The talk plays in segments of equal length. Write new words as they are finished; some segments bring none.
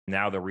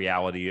Now, the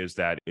reality is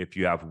that if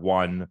you have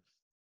one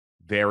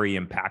very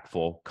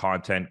impactful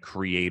content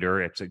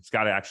creator, it's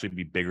got to actually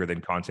be bigger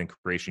than content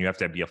creation. You have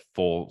to be a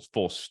full,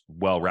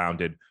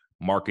 well-rounded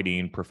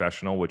marketing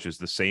professional, which is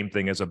the same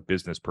thing as a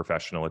business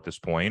professional at this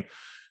point.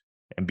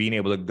 And being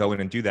able to go in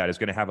and do that is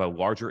going to have a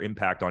larger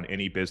impact on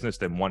any business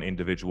than one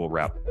individual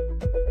rep.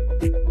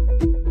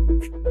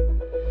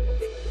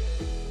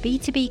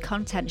 B2B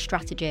Content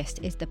Strategist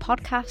is the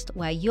podcast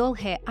where you'll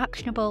hear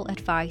actionable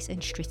advice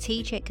and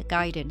strategic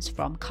guidance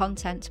from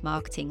content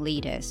marketing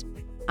leaders.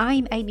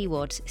 I'm Amy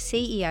Woods,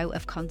 CEO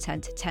of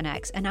Content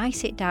 10x, and I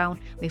sit down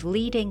with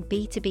leading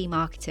B2B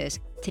marketers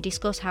to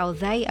discuss how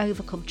they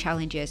overcome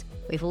challenges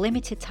with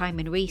limited time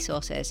and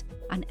resources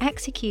and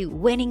execute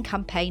winning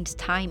campaigns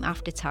time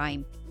after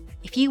time.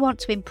 If you want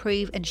to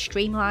improve and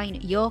streamline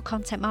your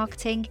content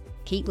marketing,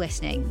 keep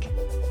listening.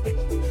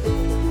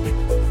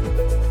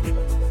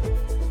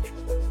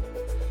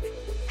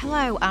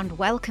 Hello and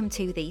welcome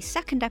to the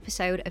second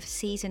episode of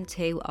Season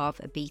 2 of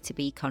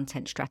B2B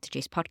Content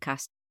Strategist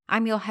podcast.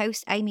 I'm your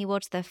host, Amy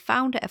Woods, the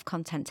founder of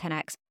Content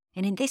 10x,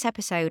 and in this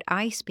episode,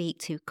 I speak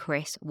to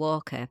Chris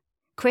Walker.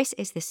 Chris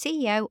is the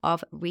CEO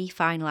of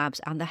Refine Labs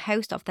and the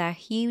host of their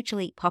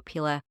hugely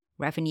popular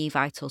Revenue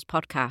Vitals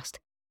podcast.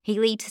 He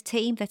leads a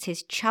team that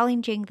is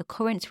challenging the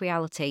current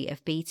reality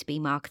of B2B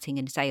marketing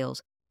and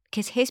sales,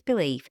 because his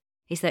belief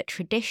is that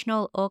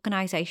traditional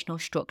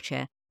organisational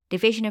structure,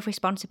 division of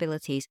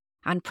responsibilities,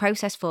 and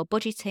process for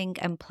budgeting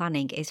and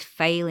planning is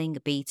failing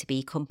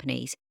B2B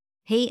companies.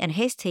 He and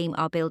his team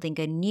are building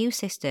a new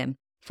system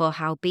for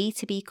how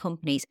B2B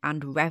companies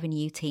and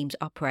revenue teams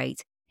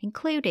operate,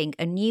 including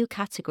a new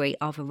category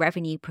of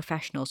revenue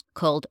professionals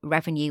called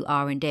Revenue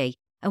R&D.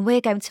 And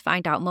we're going to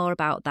find out more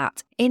about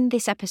that. In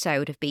this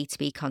episode of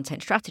B2B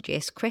Content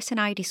Strategist, Chris and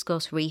I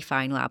discuss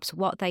Refine Labs,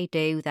 what they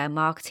do, their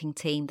marketing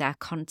team, their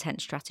content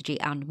strategy,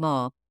 and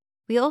more.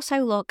 We also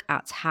look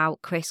at how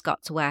Chris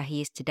got to where he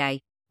is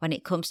today when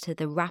it comes to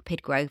the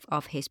rapid growth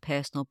of his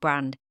personal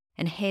brand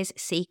and his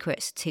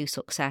secrets to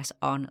success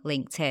on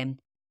LinkedIn.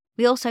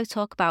 We also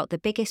talk about the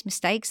biggest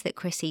mistakes that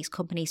Chris sees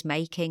companies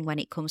making when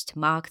it comes to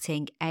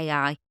marketing,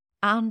 AI,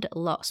 and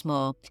lots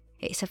more.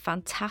 It's a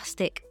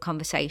fantastic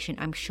conversation.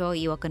 I'm sure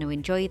you are going to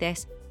enjoy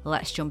this.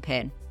 Let's jump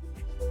in.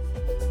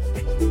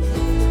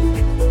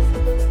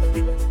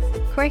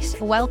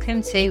 Chris,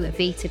 welcome to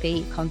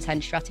B2B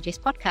Content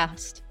Strategist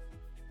podcast.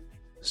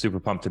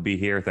 Super pumped to be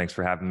here. Thanks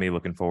for having me.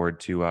 Looking forward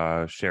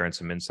to sharing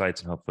some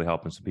insights and hopefully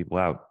helping some people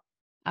out.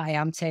 I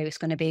am too. It's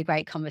going to be a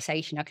great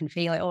conversation. I can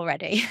feel it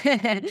already.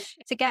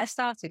 To get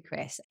started,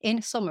 Chris,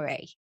 in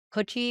summary,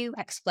 could you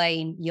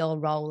explain your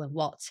role and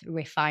what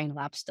Refine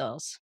Labs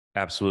does?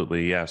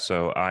 Absolutely. Yeah.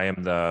 So I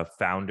am the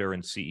founder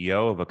and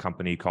CEO of a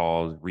company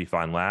called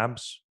Refine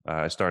Labs.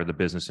 I started the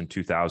business in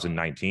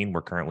 2019.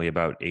 We're currently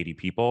about 80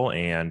 people,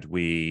 and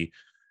we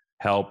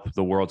help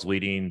the world's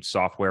leading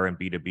software and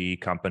B2B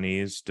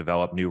companies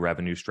develop new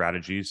revenue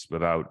strategies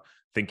about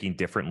thinking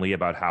differently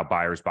about how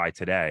buyers buy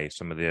today.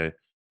 Some of the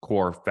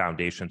core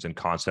foundations and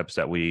concepts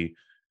that we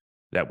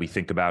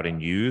think about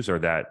and use are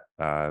that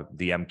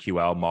the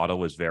MQL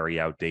model is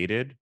very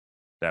outdated,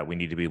 that we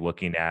need to be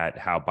looking at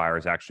how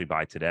buyers actually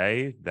buy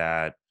today,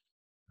 that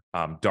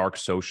dark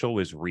social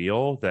is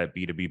real, that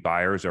B2B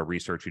buyers are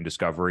researching,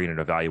 discovering, and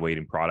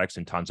evaluating products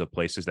in tons of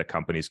places that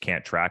companies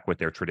can't track with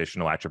their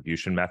traditional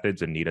attribution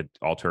methods and need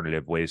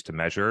alternative ways to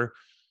measure,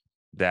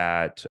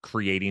 that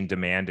creating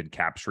demand and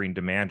capturing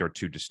demand are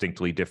two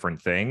distinctly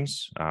different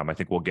things. I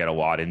think we'll get a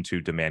lot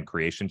into demand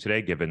creation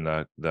today, given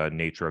the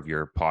nature of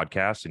your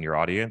podcast and your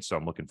audience. So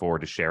I'm looking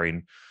forward to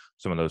sharing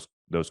some of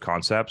those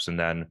concepts. And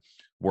then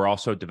we're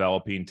also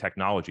developing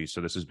technology. So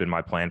this has been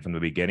my plan from the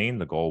beginning.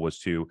 The goal was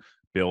to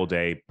build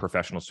a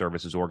professional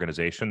services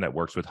organization that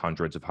works with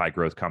hundreds of high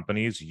growth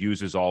companies,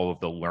 uses all of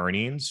the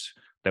learnings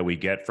that we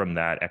get from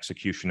that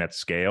execution at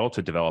scale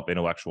to develop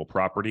intellectual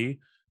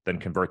property, then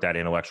convert that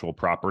intellectual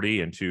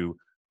property into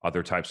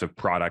other types of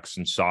products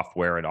and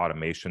software and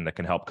automation that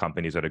can help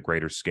companies at a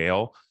greater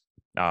scale.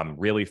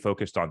 Really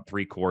focused on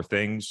three core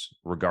things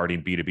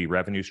regarding B2B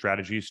revenue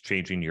strategies: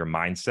 changing your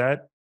mindset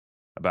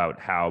about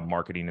how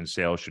marketing and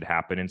sales should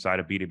happen inside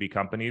of B2B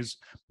companies,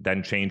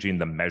 then changing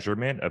the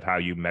measurement of how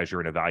you measure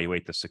and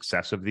evaluate the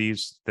success of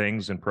these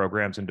things and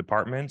programs and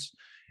departments.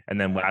 And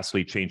then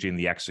lastly, changing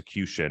the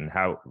execution,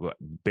 how,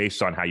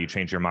 based on how you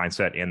change your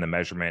mindset and the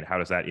measurement, how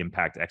does that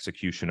impact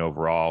execution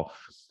overall?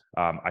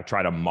 I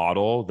try to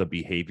model the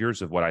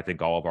behaviors of what I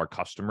think all of our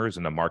customers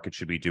in the market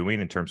should be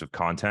doing in terms of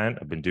content.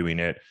 I've been doing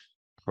it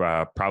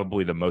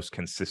probably the most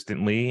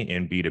consistently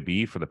in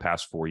B2B for the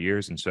past 4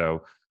 years. And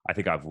so I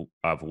think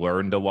I've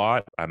learned a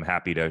lot. I'm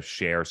happy to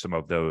share some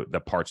of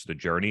the parts of the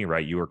journey,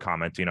 right? You were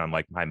commenting on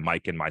like my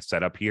mic and my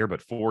setup here,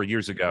 but 4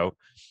 years ago,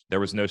 there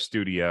was no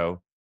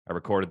studio. I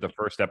recorded the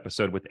first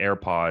episode with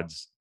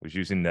AirPods, was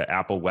using the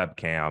Apple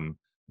webcam.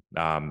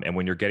 And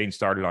when you're getting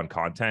started on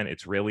content,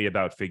 it's really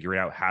about figuring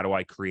out, how do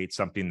I create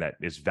something that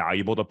is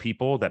valuable to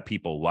people, that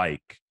people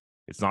like?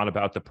 It's not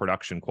about the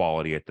production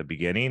quality at the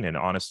beginning. And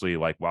honestly,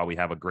 like, while we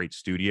have a great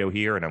studio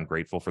here and I'm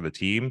grateful for the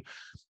team,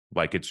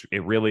 Like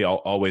it really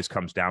always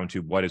comes down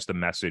to what is the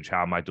message?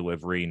 How am I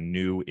delivering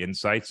new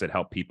insights that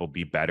help people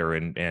be better,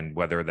 and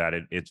whether that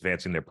it's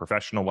advancing their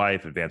professional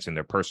life, advancing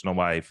their personal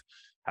life,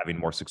 having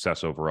more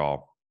success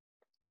overall.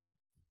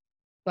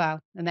 Wow,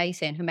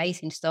 amazing,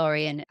 amazing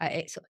story, and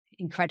it's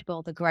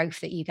incredible the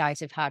growth that you guys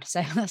have had.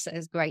 So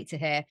that's great to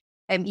hear.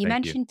 You Thank you.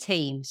 mentioned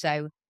team.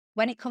 So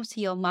when it comes to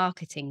your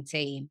marketing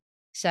team,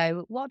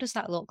 so what does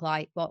that look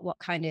like? What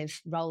kind of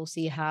roles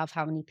do you have?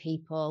 How many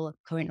people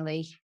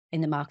currently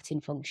in the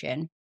marketing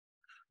function?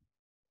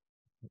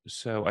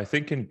 So I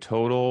think in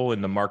total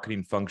in the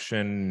marketing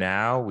function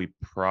now, we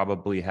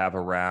probably have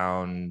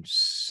around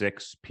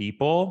 6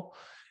 people.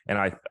 And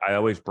I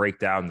always break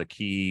down the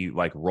key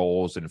like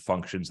roles and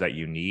functions that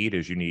you need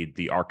is you need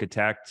the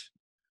architect,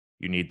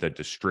 you need the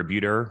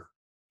distributor,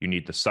 you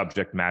need the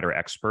subject matter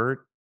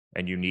expert,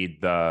 and you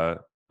need the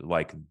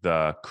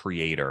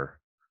creator.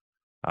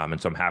 And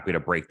so I'm happy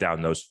to break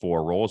down those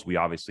 4 roles. We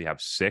obviously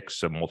have 6,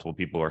 so multiple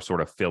people are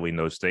sort of filling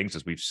those things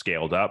as we've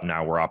scaled up.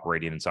 Now we're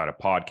operating inside of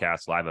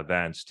podcasts, live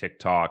events,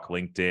 TikTok,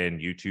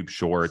 LinkedIn, YouTube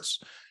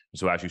Shorts.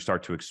 So as you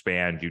start to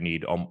expand, you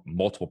need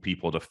multiple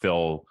people to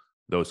fill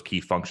those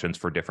key functions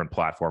for different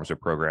platforms or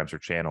programs or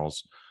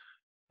channels.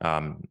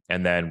 And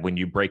then when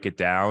you break it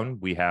down,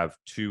 we have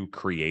 2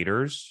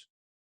 creators,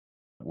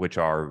 which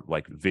are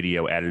like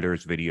video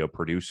editors, video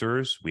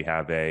producers. We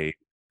have a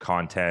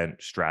content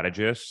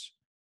strategist.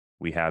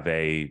 We have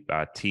a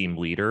team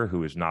leader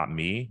who is not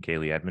me,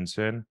 Kaylee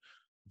Edmondson,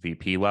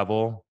 VP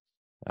level.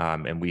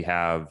 And we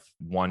have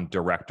one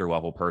director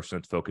level person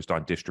that's focused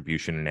on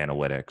distribution and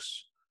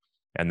analytics.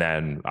 And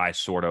then I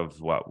sort of,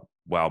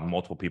 while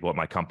multiple people at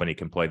my company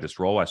can play this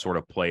role, I sort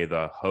of play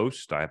the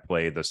host. I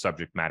play the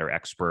subject matter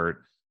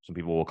expert. Some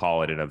people will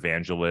call it an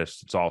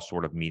evangelist. It's all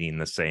sort of meaning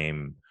the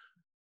same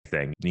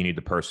thing. You need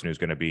the person who's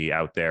going to be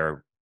out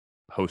there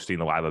hosting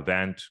the live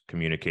event,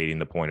 communicating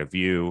the point of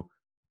view,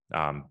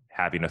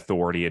 having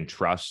authority and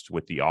trust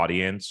with the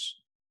audience,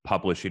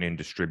 publishing and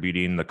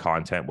distributing the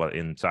content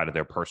inside of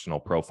their personal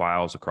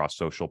profiles across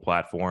social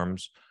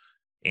platforms,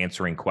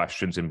 answering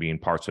questions and being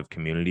parts of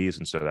communities.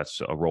 And so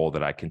that's a role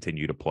that I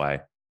continue to play.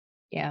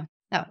 Yeah,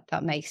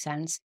 that makes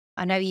sense.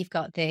 I know you've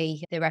got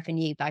the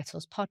Revenue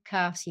Vitals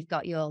podcast, you've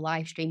got your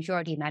live streams you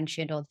already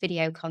mentioned, or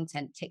video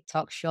content,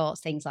 TikTok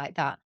shorts, things like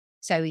that.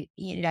 So,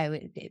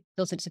 it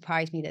doesn't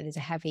surprise me that there's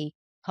a heavy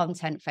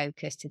content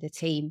focus to the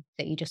team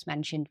that you just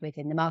mentioned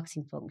within the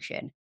marketing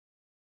function.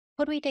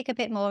 Could we dig a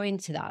bit more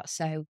into that?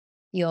 So,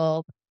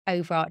 your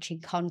overarching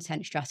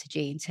content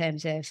strategy in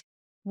terms of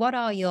what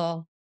are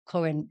your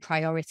current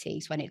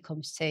priorities when it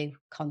comes to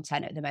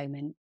content at the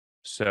moment?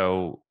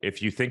 So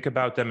if you think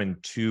about them in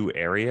 2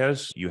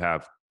 areas, you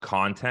have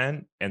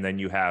content and then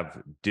you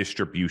have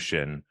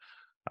distribution.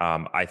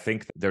 I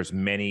think there's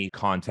many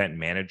content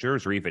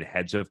managers or even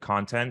heads of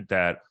content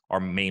that are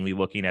mainly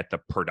looking at the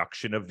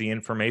production of the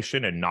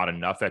information and not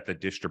enough at the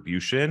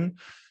distribution.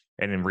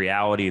 And in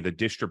reality, the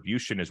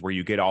distribution is where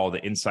you get all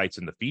the insights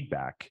and the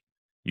feedback.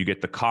 You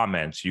get the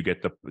comments, you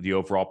get the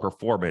overall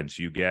performance,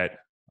 you get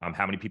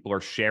how many people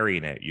are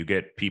sharing it. You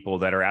get people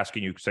that are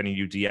asking you, sending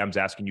you DMs,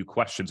 asking you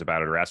questions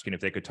about it, or asking if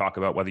they could talk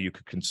about whether you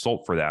could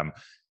consult for them.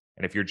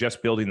 And if you're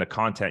just building the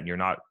content,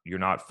 and you're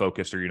not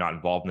focused or you're not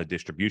involved in the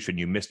distribution,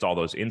 you missed all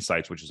those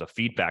insights, which is a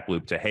feedback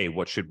loop to, hey,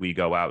 what should we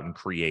go out and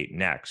create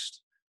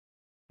next?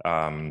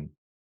 And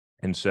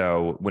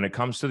so when it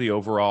comes to the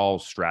overall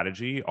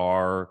strategy,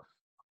 our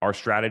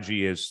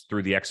strategy is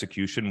through the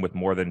execution with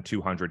more than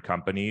 200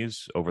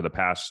 companies over the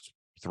past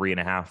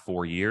 3.5,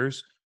 4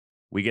 years.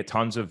 We get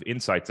tons of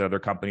insights that other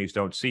companies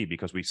don't see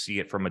because we see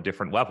it from a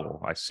different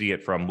level. I see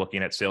it from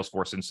looking at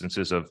Salesforce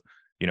instances of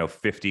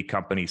 50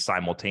 companies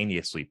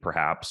simultaneously,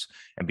 perhaps,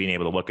 and being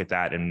able to look at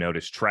that and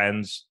notice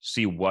trends,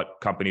 see what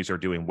companies are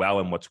doing well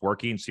and what's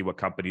working, see what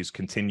companies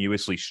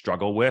continuously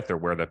struggle with or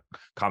where the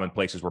common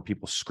places where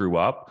people screw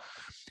up.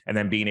 And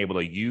then being able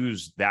to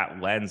use that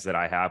lens that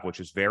I have,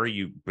 which is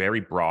very, very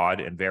broad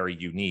and very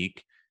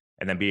unique,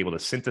 and then be able to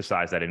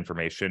synthesize that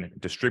information,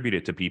 distribute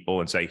it to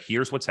people and say,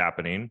 here's what's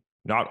happening.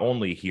 Not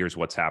only here's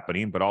what's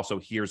happening, but also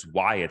here's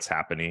why it's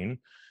happening.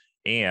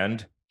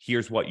 And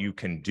here's what you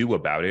can do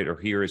about it, or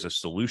here is a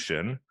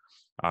solution.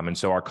 And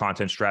so our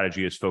content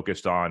strategy is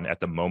focused on, at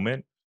the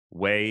moment,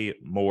 way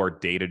more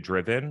data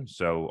driven.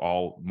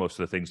 So most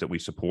of the things that we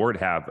support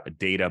have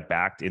data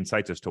backed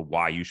insights as to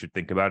why you should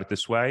think about it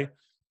this way.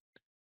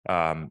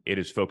 It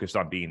is focused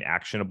on being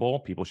actionable.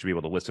 People should be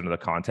able to listen to the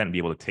content and be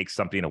able to take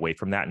something away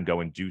from that and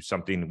go and do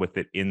something with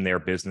it in their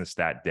business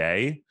that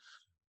day.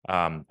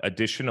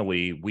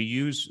 Additionally, we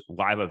use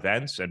live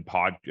events and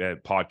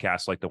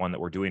podcasts like the one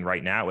that we're doing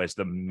right now as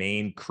the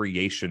main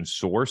creation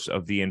source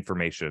of the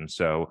information.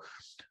 So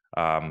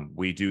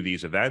we do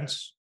these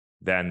events,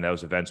 then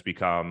those events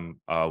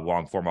become a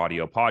long form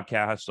audio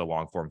podcast, a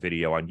long form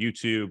video on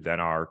YouTube. Then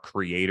our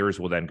creators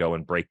will then go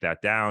and break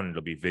that down.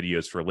 It'll be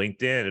videos for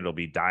LinkedIn. It'll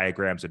be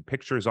diagrams and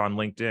pictures on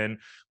LinkedIn.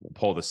 We'll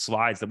pull the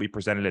slides that we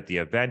presented at the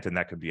event, and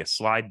that could be a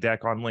slide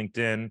deck on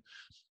LinkedIn.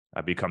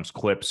 Becomes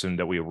clips and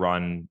that we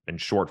run in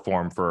short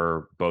form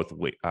for both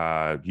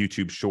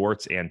YouTube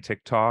Shorts and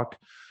TikTok.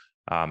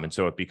 And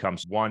so it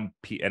becomes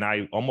and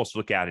I almost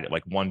look at it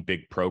like one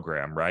big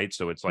program, right?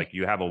 So it's like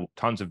you have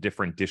tons of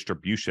different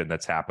distribution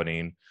that's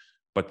happening,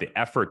 but the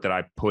effort that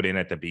I put in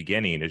at the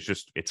beginning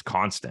is it's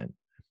constant.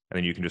 And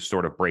then you can just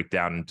sort of break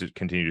down and to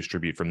continue to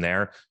distribute from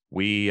there.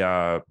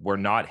 We're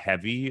not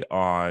heavy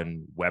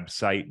on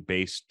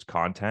website-based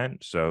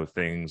content. So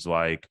things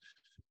like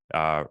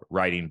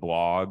writing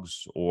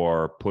blogs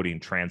or putting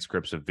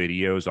transcripts of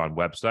videos on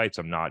websites.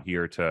 I'm not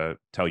here to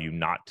tell you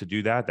not to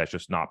do that. That's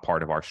just not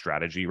part of our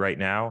strategy right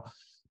now,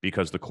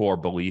 because the core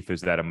belief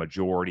is that a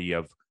majority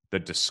of the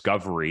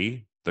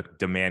discovery, the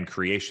demand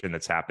creation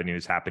that's happening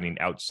is happening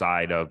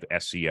outside of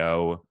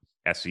SEO,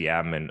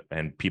 SEM,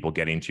 and people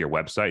getting to your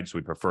website. So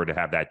we prefer to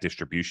have that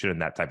distribution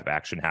and that type of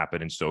action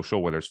happen in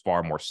social, where there's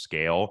far more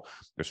scale,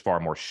 there's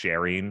far more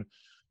sharing,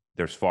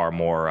 there's far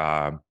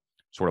more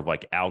sort of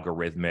like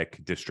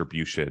algorithmic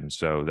distribution.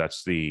 So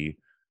that's the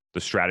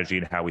strategy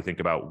and how we think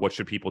about what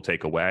should people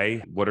take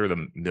away, what are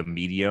the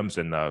mediums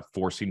and the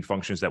forcing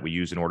functions that we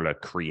use in order to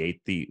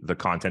create the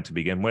content to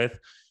begin with,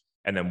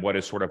 and then what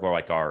is sort of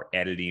like our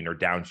editing or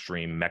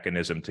downstream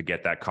mechanism to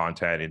get that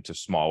content into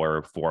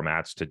smaller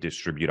formats to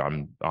distribute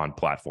on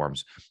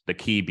platforms. The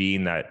key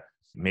being that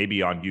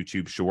maybe on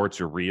YouTube Shorts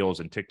or Reels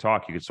and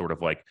TikTok, you could sort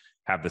of like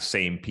have the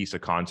same piece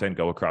of content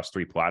go across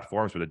 3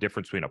 platforms, but the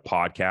difference between a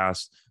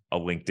podcast, a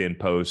LinkedIn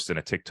post, and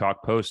a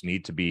TikTok post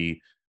need to be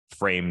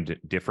framed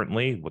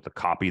differently with the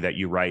copy that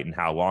you write and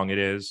how long it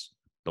is,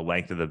 the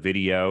length of the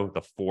video,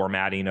 the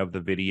formatting of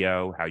the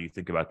video, how you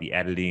think about the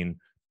editing.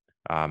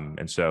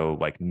 And so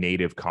like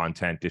native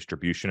content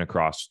distribution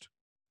across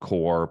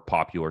core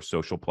popular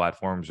social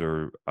platforms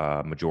are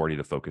majority of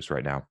the focus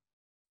right now.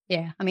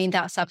 Yeah, I mean,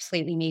 that's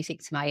absolutely music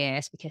to my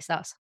ears, because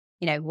that's,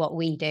 what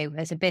we do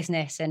as a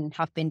business and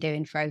have been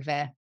doing for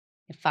over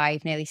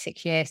 5, nearly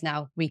 6 years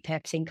now,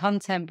 repurposing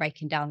content,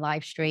 breaking down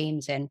live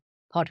streams and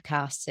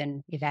podcasts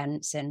and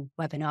events and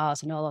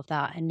webinars and all of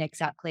that. And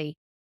exactly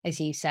as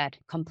you said,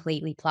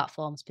 completely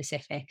platform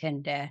specific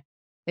and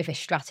with a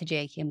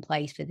strategy in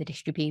place for the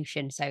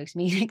distribution. So it's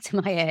music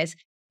to my ears.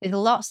 There's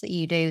lots that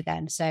you do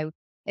then. So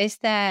is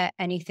there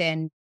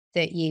anything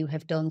that you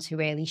have done to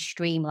really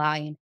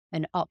streamline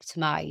and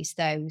optimize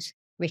those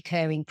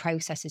recurring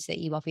processes that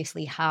you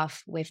obviously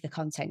have with the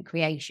content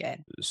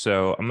creation?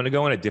 So I'm going to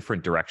go in a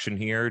different direction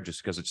here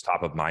just because it's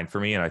top of mind for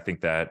me. And I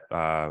think that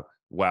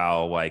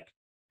while like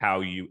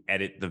how you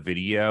edit the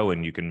video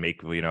and you can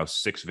make, 6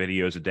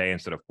 videos a day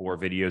instead of 4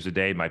 videos a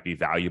day might be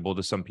valuable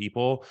to some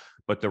people.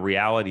 But the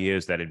reality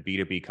is that in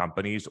B2B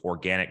companies,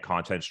 organic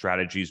content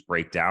strategies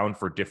break down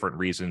for different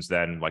reasons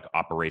than like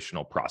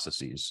operational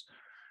processes.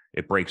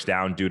 It breaks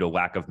down due to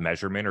lack of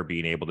measurement or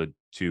being able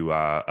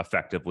to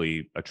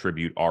effectively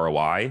attribute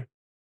ROI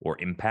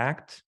or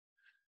impact.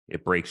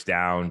 It breaks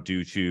down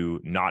due to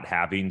not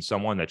having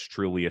someone that's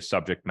truly a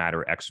subject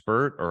matter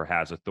expert or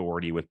has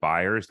authority with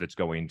buyers that's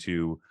going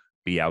to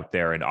be out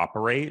there and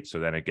operate. So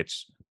then it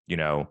gets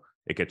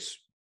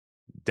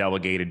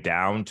delegated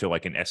down to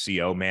like an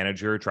SEO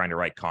manager trying to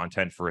write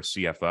content for a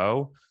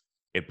CFO.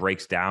 It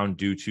breaks down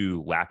due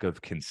to lack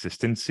of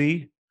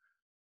consistency.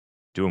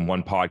 Doing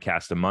 1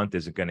 podcast a month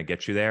isn't going to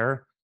get you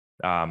there.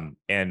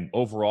 And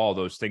overall,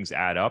 those things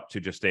add up to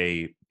just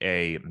a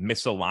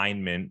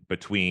misalignment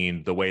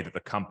between the way that the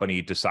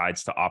company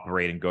decides to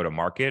operate and go to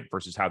market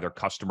versus how their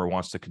customer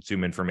wants to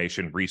consume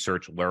information,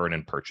 research, learn,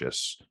 and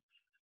purchase.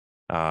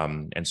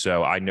 And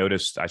so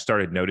I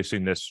started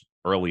noticing this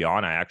early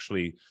on. I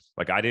actually,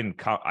 I didn't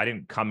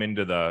come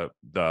into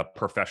the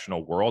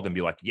professional world and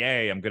be like,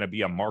 yay, I'm going to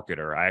be a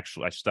marketer.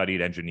 I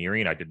studied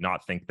engineering. I did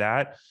not think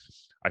that.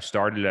 I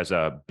started as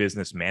a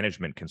business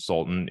management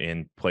consultant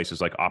in places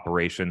like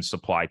operations,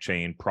 supply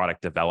chain,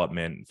 product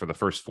development for the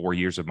first 4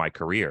 years of my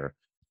career.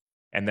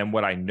 And then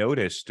what I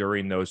noticed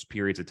during those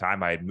periods of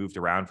time, I had moved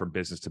around from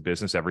business to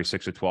business every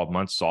 6 to 12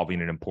 months, solving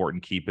an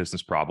important key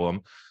business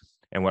problem.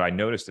 And what I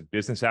noticed at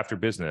business after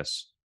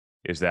business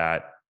is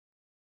that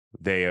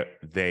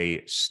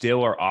they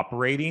still are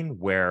operating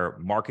where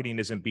marketing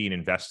isn't being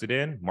invested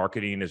in.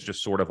 Marketing is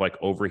just sort of like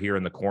over here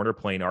in the corner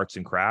playing arts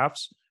and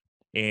crafts.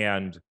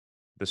 And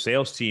the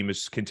sales team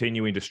is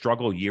continuing to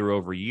struggle year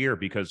over year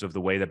because of the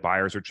way that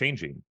buyers are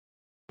changing.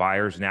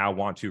 Buyers now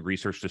want to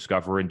research,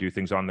 discover, and do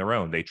things on their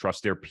own. They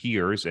trust their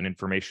peers and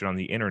information on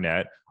the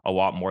internet a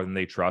lot more than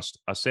they trust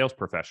a sales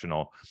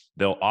professional.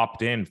 They'll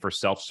opt in for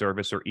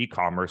self-service or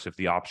e-commerce if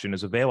the option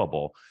is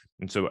available.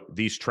 And so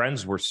these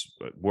trends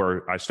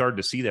were I started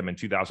to see them in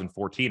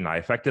 2014, and I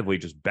effectively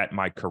just bet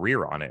my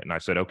career on it. And I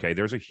said, okay,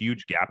 there's a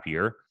huge gap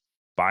here.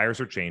 Buyers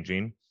are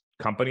changing.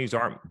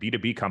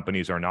 B2B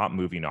companies are not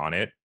moving on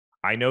it.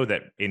 I know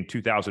that in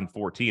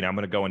 2014, I'm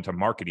going to go into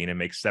marketing and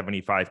make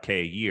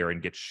 $75K a year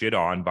and get shit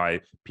on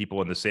by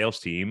people in the sales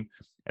team.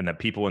 And that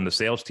people in the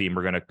sales team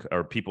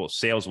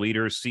sales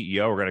leaders,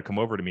 CEO are going to come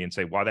over to me and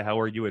say, why the hell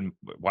are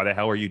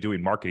you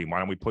doing marketing? Why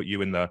don't we put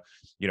you in the,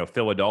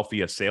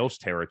 Philadelphia sales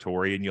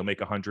territory and you'll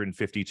make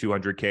 150,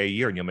 200K a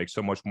year and you'll make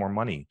so much more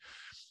money.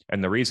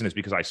 And the reason is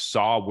because I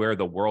saw where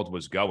the world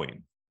was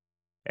going.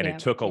 And It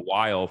took a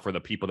while for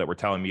the people that were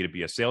telling me to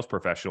be a sales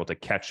professional to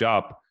catch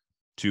up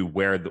to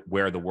where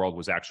the world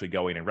was actually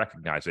going and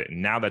recognize it.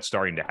 And now that's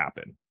starting to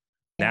happen.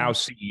 Now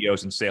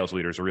CEOs and sales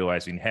leaders are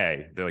realizing,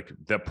 hey, like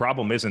the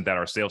problem isn't that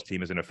our sales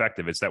team isn't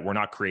effective. It's that we're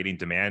not creating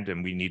demand,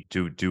 and we need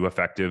to do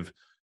effective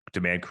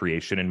demand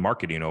creation and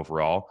marketing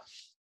overall.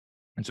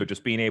 And so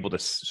just being able to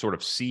sort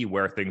of see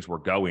where things were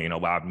going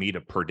allowed me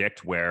to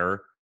predict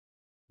where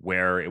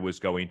it was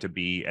going to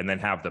be, and then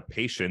have the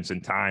patience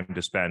and time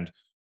to spend,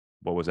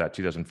 what was that,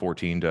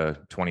 2014 to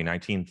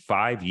 2019,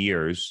 5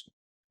 years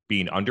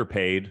being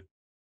underpaid,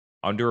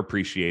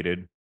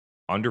 underappreciated,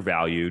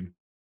 undervalued,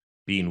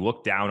 being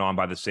looked down on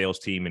by the sales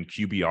team in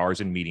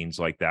QBRs and meetings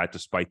like that,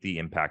 despite the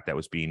impact that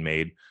was being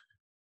made,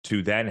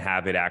 to then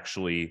have it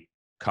actually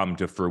come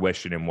to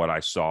fruition in what I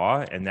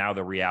saw. And now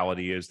the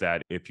reality is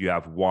that if you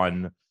have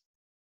one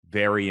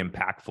very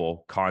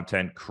impactful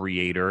content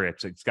creator,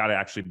 it's got to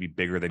actually be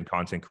bigger than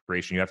content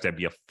creation. You have to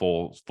be a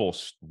full,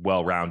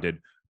 well-rounded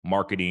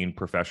marketing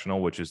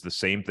professional, which is the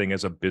same thing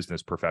as a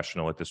business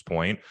professional at this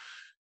point.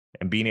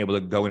 And being able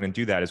to go in and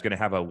do that is going to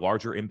have a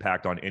larger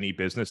impact on any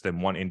business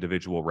than one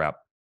individual rep.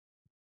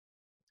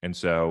 And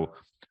so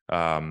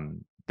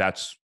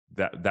that's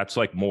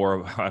like more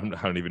of, I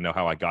don't even know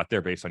how I got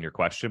there based on your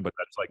question, but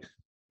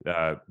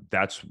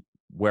that's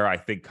where I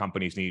think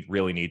companies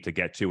really need to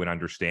get to and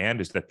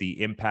understand, is that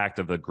the impact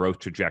of the growth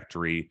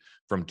trajectory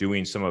from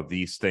doing some of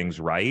these things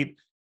right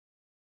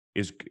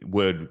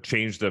would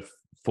change the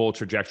full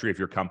trajectory of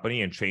your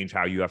company and change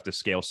how you have to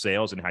scale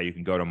sales and how you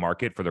can go to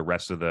market for the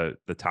rest of the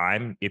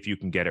time if you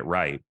can get it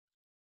right.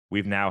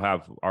 We've now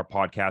have our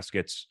podcast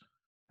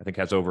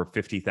has over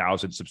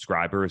 50,000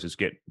 subscribers.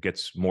 It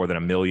gets more than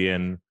 1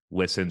 million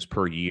listens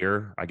per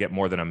year. I get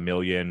more than 1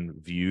 million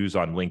views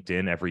on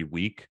LinkedIn every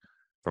week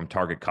from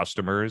target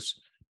customers.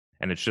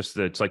 And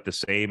it's like the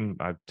same.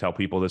 I tell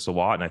people this a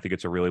lot, and I think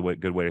it's a really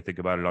good way to think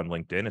about it on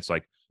LinkedIn. It's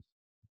like,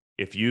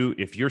 if your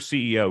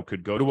CEO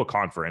could go to a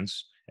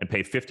conference and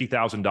pay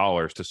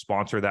 $50,000 to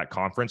sponsor that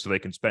conference so they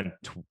can spend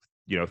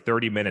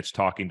 30 minutes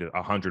talking to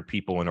 100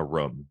 people in a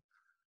room.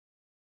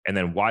 And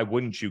then why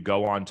wouldn't you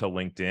go on to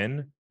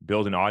LinkedIn,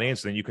 build an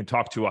audience, then you can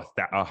talk to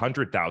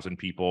 100,000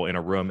 people in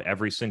a room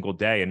every single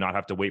day and not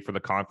have to wait for the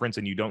conference,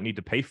 and you don't need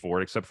to pay for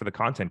it except for the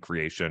content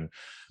creation.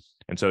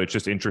 And so it's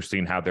just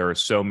interesting how there are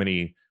so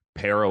many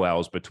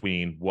parallels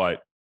between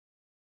what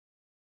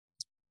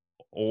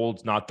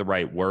old's not the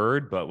right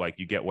word, but like,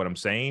 you get what I'm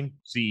saying.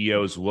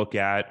 CEOs look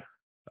at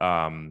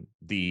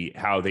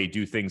how they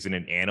do things in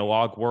an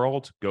analog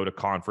world, go to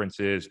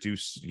conferences, do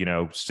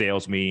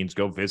sales meetings,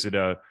 go visit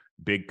a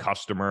big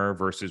customer,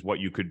 versus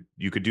what you could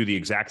do the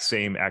exact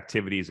same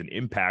activities and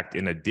impact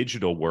in a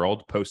digital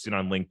world, posting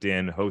on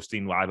LinkedIn,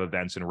 hosting live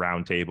events and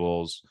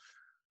roundtables,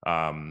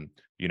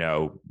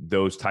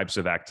 those types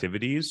of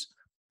activities.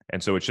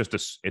 And so it's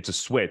a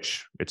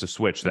switch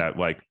that,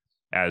 like,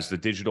 as the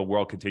digital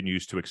world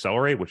continues to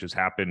accelerate, which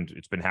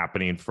it's been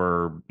happening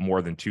for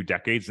more than 2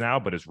 decades now,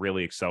 but has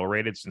really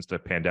accelerated since the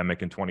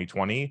pandemic in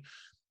 2020,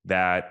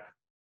 that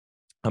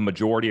a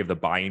majority of the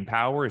buying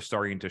power is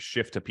starting to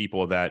shift to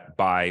people that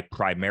buy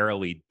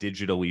primarily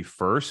digitally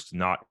first,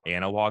 not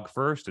analog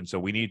first. And so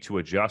we need to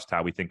adjust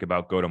how we think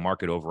about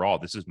go-to-market overall.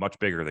 This is much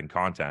bigger than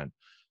content.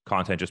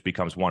 Content just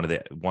becomes one of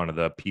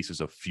the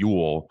pieces of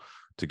fuel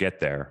to get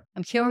there.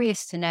 I'm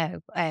curious to know,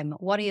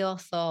 what are your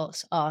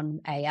thoughts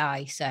on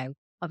AI? So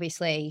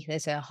obviously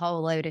there's a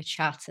whole load of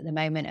chat at the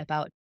moment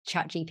about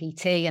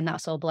ChatGPT, and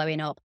that's all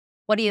blowing up.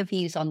 What are your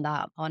views on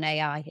that, on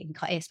AI,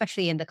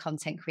 especially in the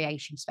content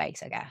creation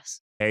space, I guess?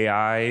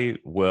 AI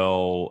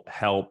will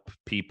help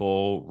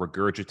people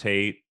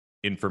regurgitate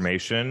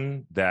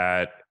information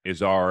that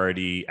is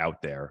already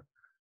out there.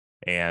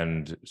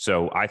 And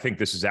so I think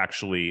this is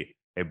actually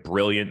a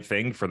brilliant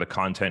thing for the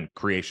content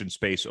creation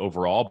space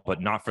overall, but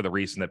not for the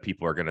reason that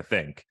people are going to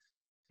think.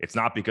 It's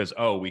not because,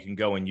 we can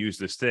go and use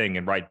this thing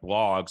and write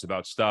blogs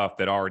about stuff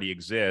that already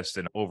exists,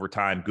 and over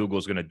time,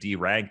 Google's going to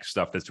de-rank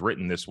stuff that's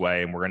written this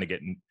way, and we're going to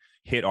get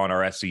hit on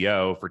our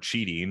SEO for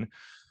cheating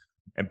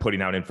and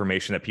putting out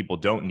information that people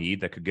don't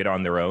need, that could get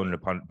on their own in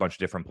a bunch of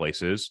different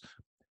places.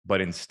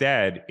 But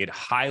instead, it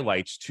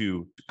highlights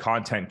to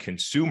content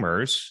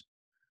consumers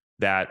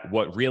that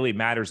what really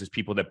matters is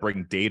people that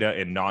bring data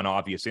and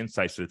non-obvious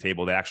insights to the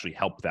table that actually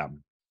help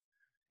them.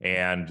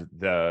 And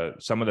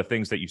some of the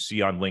things that you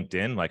see on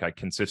LinkedIn, like, I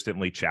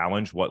consistently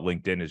challenge what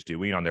LinkedIn is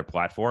doing on their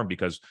platform,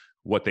 because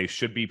what they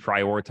should be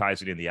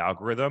prioritizing in the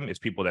algorithm is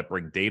people that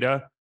bring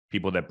data,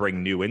 people that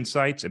bring new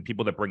insights, and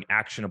people that bring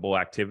actionable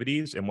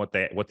activities. And what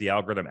the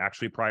algorithm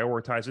actually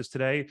prioritizes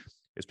today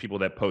is people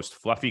that post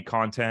fluffy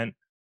content,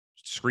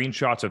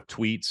 screenshots of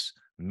tweets,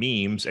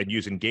 memes, and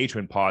use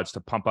engagement pods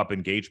to pump up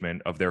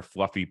engagement of their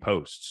fluffy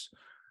posts.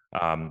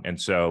 And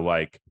so,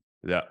 like,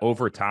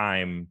 over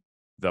time,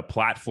 the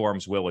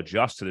platforms will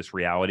adjust to this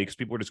reality, because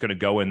people are just going to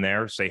go in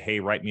there, say, hey,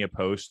 write me a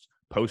post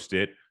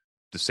it.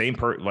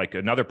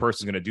 Another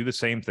person's going to do the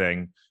same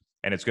thing,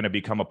 and it's going to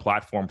become a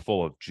platform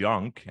full of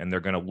junk, and they're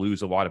going to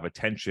lose a lot of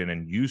attention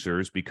and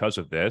users because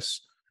of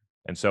this.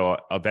 And so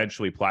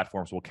eventually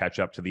platforms will catch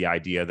up to the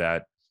idea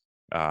that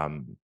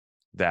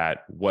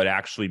that what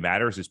actually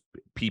matters is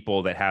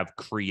people that have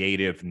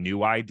creative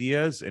new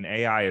ideas, and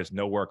AI is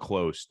nowhere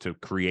close to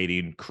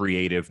creating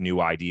creative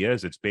new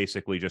ideas. It's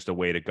basically just a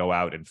way to go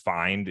out and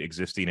find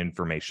existing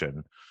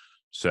information.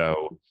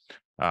 So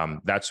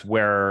that's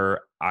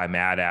where I'm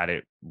at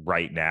it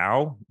right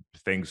now.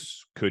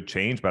 Things could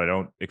change, but I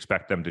don't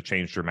expect them to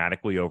change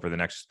dramatically over the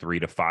next 3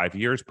 to 5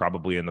 years.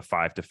 Probably in the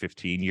 5 to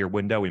 15 year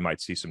window, we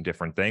might see some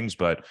different things,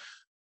 but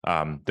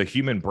the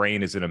human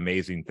brain is an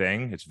amazing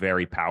thing. It's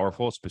very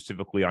powerful,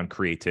 specifically on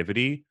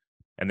creativity.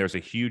 And there's a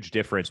huge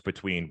difference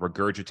between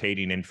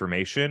regurgitating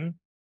information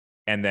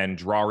and then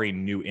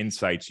drawing new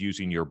insights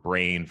using your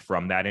brain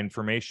from that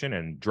information.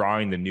 And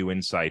drawing the new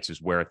insights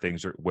is where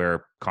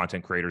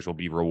content creators will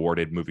be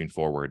rewarded moving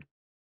forward.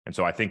 And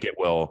so I think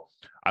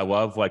I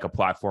love like a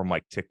platform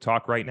like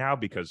TikTok right now,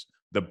 because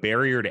the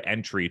barrier to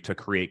entry to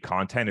create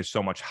content is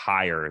so much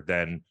higher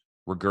than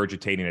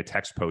regurgitating a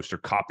text post or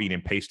copying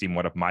and pasting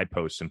one of my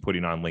posts and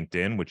putting on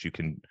LinkedIn,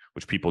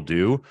 which people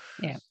do.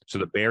 Yeah. So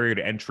the barrier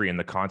to entry in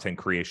the content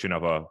creation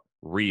of a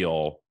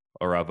reel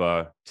or of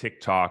a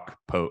TikTok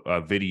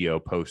a video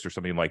post or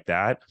something like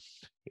that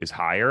is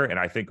higher. And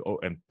I think,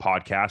 and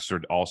podcasts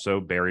are also,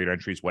 barrier to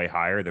entry is way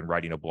higher than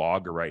writing a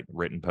blog or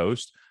written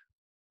post.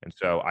 And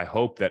so I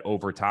hope that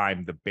over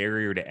time, the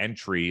barrier to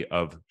entry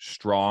of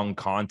strong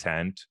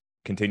content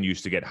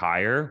continues to get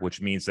higher,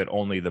 which means that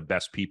only the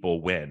best people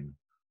win.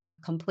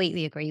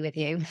 Completely agree with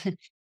you.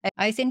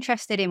 I was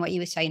interested in what you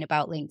were saying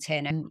about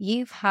LinkedIn, and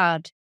you've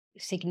had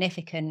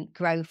significant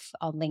growth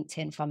on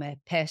LinkedIn from a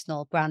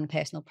personal brand,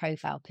 personal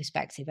profile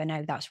perspective. I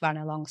know that's run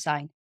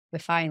alongside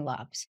Refine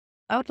Labs.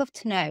 I would love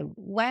to know,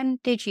 when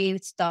did you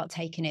start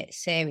taking it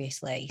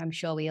seriously? I'm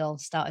sure we all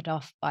started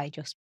off by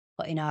just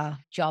putting our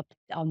job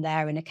on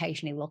there and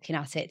occasionally looking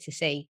at it to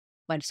see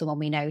when someone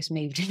we know has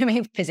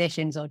moved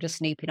positions, or just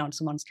snooping on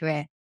someone's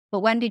career. But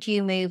when did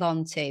you move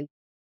on to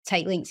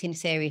take LinkedIn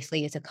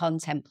seriously as a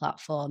content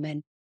platform?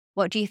 And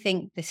what do you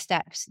think the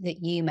steps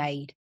that you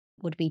made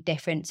would be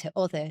different to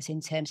others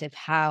in terms of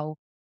how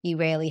you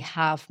really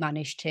have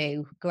managed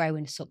to grow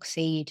and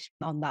succeed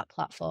on that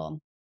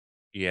platform?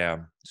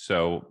 Yeah.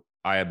 So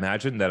I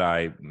imagine that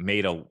I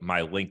made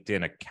my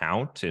LinkedIn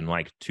account in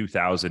like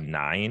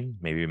 2009,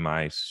 maybe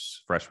my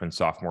freshman,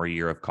 sophomore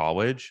year of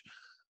college.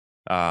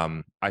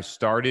 I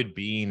started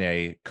being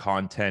a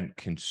content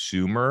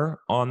consumer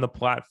on the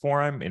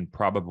platform in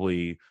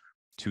probably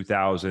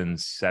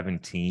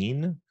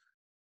 2017.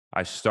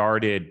 I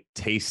started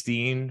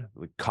tasting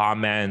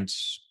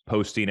comments,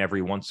 posting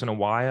every once in a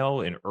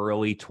while in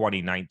early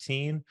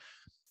 2019.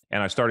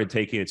 And I started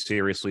taking it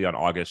seriously on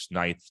August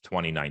 9th,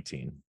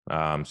 2019.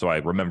 So I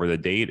remember the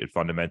date. It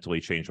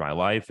fundamentally changed my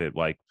life.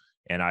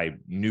 And I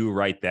knew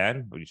right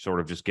then, you sort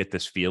of just get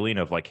this feeling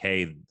of like,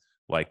 hey,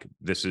 like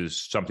this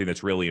is something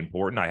that's really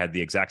important. I had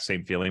the exact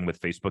same feeling with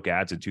Facebook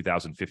ads in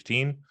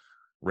 2015.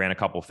 Ran a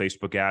couple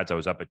Facebook ads. I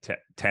was up at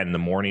 10 in the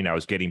morning. I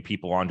was getting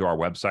people onto our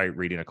website,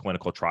 reading a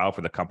clinical trial for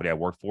the company I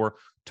work for,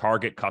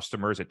 target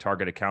customers at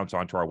target accounts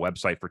onto our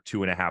website for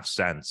 2.5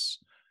 cents.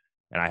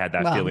 And I had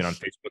that feeling on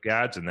Facebook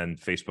ads, and then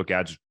Facebook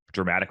ads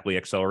dramatically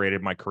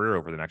accelerated my career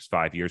over the next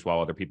 5 years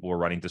while other people were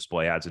running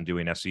display ads and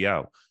doing SEO.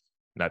 And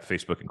that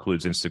Facebook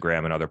includes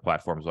Instagram and other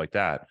platforms like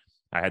that.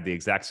 I had the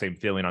exact same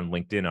feeling on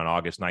LinkedIn on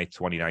August 9th,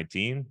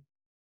 2019.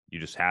 You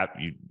just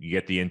you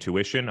get the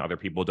intuition. Other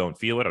people don't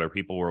feel it. Other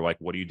people were like,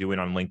 what are you doing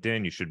on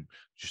LinkedIn? You should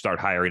start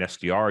hiring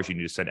SDRs. You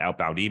need to send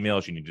outbound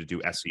emails. You need to do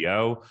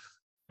SEO.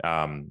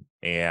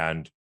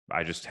 And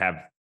I just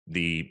have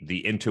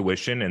the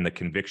intuition and the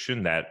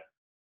conviction that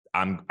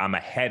I'm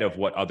ahead of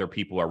what other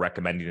people are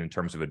recommending in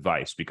terms of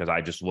advice, because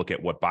I just look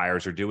at what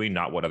buyers are doing,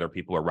 not what other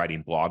people are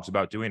writing blogs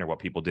about doing or what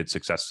people did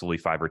successfully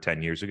 5 or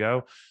 10 years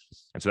ago.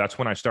 And so that's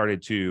when I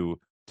started to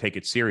take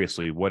it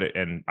seriously.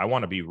 And I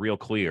want to be real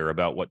clear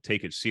about what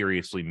take it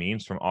seriously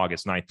means from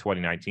August 9th,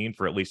 2019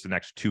 for at least the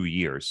next 2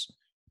 years.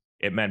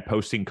 It meant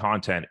posting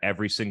content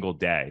every single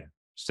day,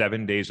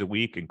 7 days a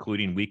week,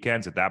 including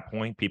weekends. At that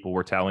point, people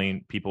were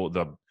telling people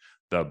the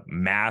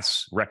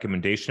mass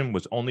recommendation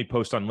was only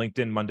post on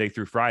LinkedIn Monday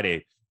through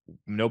Friday.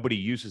 Nobody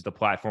uses the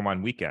platform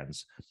on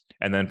weekends.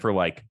 And then for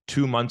like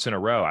 2 months in a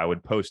row, I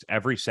would post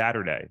every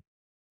Saturday.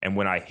 And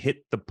when I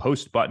hit the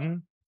post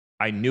button,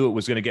 I knew it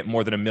was going to get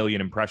more than 1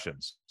 million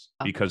impressions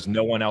because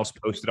no one else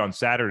posted on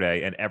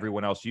Saturday and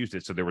everyone else used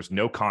it. So there was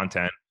no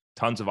content,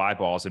 tons of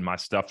eyeballs, and my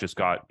stuff just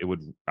I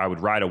would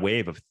ride a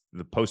wave of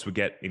the post would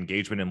get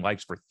engagement and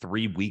likes for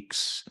 3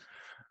 weeks.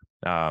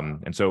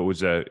 And so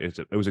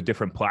it was a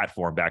different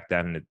platform back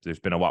then. And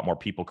there's been a lot more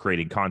people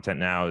creating content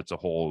now. It's a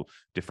whole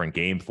different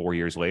game 4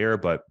 years later,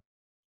 but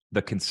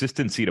the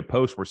consistency to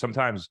post, where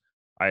sometimes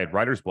I had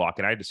writer's block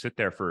and I had to sit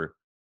there for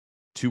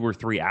 2 or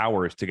 3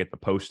 hours to get the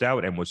post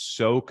out, and was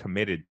so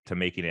committed to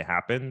making it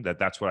happen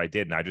that's what I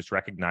did. And I just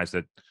recognized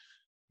that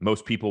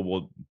most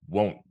people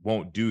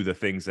won't do the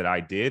things that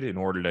I did in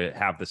order to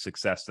have the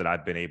success that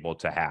I've been able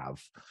to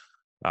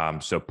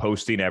have. So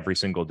posting every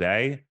single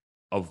day,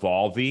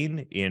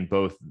 evolving in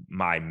both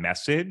my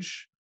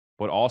message,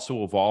 but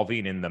also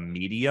evolving in the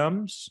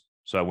mediums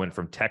So I went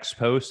from text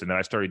posts, and then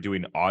I started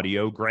doing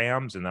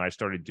audiograms, and then I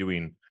started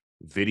doing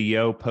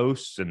video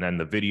posts. And then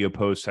the video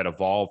posts had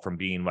evolved from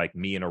being like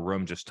me in a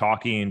room just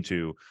talking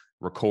to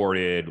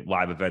recorded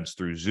live events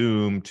through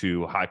Zoom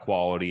to high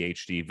quality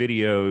HD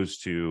videos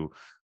to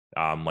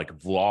like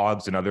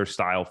vlogs and other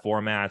style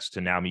formats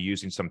to now me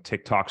using some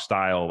TikTok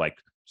style like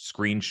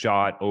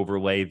screenshot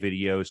overlay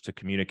videos to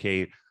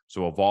communicate.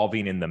 So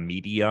evolving in the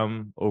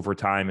medium over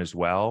time as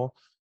well.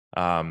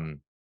 And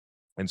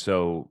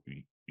so,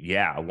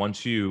 yeah,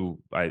 once you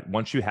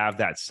have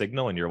that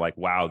signal and you're like,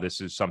 wow,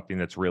 this is something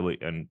that's really,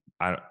 and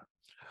I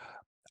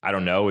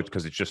don't know, it's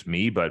because it's just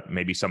me, but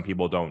maybe some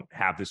people don't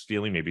have this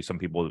feeling. Maybe some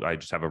people, I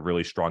just have a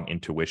really strong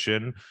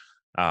intuition.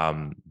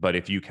 But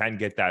if you can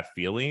get that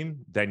feeling,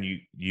 then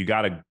you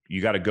gotta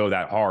go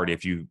that hard.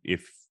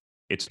 If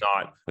it's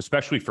not,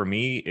 especially for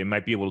me, it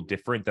might be a little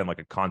different than like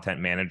a content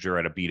manager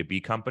at a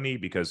B2B company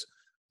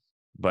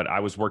but I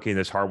was working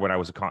this hard when I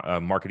was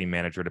a marketing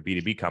manager at a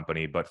B2B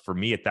company. But for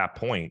me at that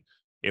point,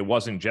 it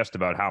wasn't just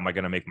about how am I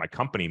going to make my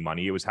company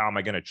money. It was how am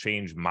I going to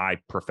change my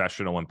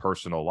professional and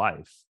personal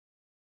life?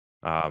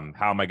 How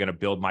am I going to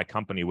build my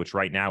company, which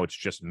right now it's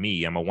just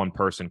me. I'm a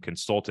one-person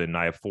consultant and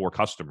I have 4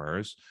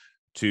 customers,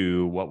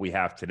 to what we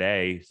have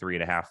today,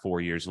 3.5,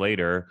 4 years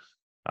later.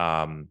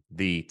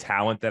 The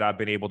talent that I've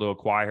been able to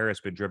acquire has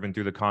been driven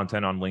through the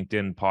content on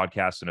LinkedIn,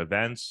 podcasts, and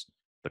events.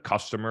 The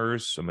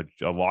customers,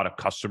 a lot of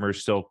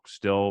customers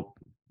still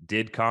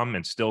did come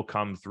and still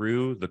come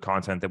through the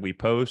content that we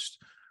post.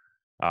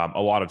 A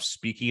lot of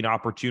speaking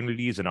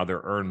opportunities and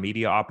other earned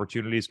media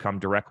opportunities come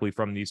directly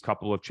from these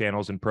couple of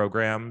channels and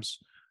programs.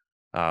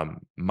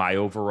 My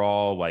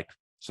overall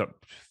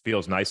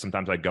feels nice.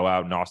 Sometimes I go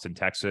out in Austin,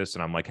 Texas,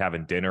 and I'm like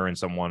having dinner, and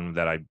someone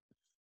that I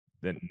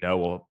know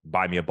will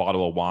buy me a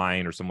bottle of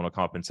wine, or someone will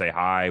come up and say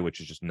hi, which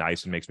is just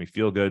nice and makes me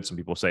feel good. Some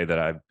people say that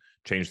I've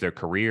changed their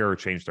career or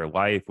changed their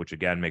life, which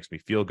again makes me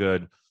feel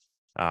good.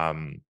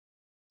 And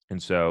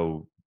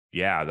so,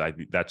 yeah,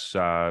 that's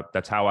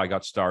how I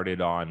got started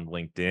on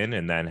LinkedIn,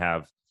 and then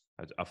have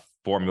a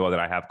formula that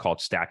I have called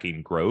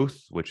stacking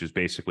growth, which is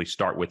basically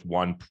start with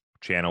one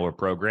channel or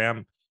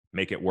program,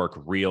 make it work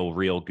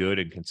real good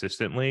and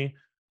consistently,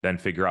 then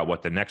figure out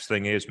what the next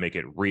thing is, make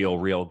it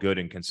real good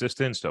and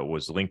consistent. So it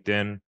was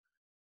LinkedIn,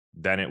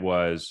 then it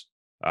was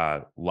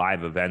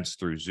live events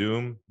through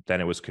Zoom,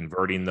 then it was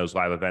converting those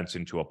live events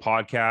into a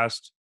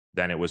podcast,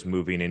 then it was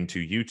moving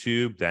into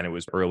YouTube, then it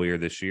was earlier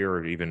this year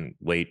or even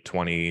late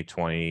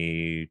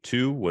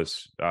 2022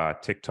 was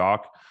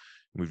TikTok.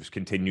 We've just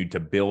continued to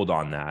build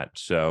on that.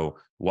 So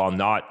while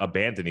not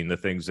abandoning the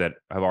things that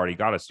have already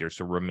got us here,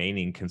 so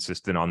remaining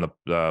consistent on the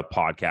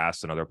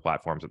podcasts and other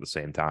platforms at the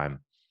same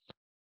time.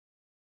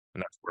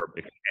 And that's where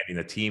expanding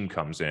the team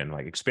comes in,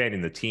 like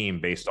expanding the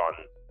team based on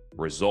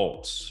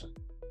results.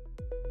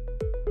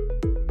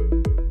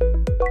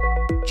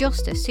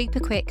 Just a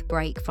super quick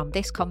break from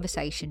this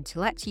conversation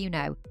to let you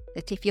know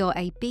that if you're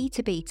a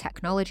B2B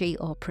technology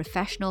or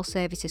professional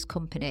services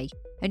company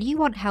and you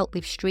want help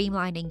with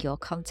streamlining your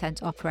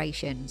content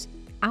operations,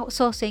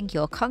 outsourcing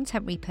your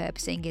content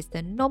repurposing is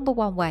the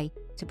 #1 way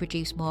to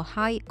produce more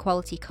high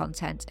quality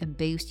content and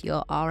boost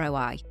your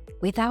ROI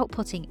without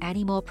putting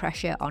any more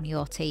pressure on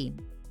your team.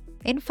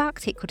 In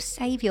fact, it could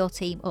save your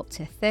team up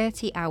to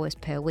 30 hours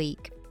per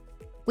week.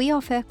 We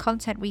offer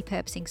content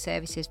repurposing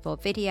services for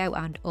video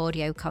and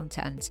audio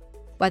content.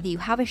 Whether you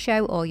have a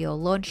show or you're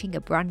launching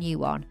a brand new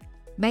one,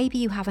 maybe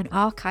you have an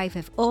archive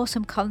of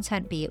awesome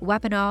content, be it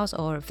webinars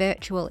or a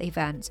virtual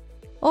event,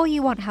 or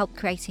you want help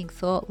creating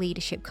thought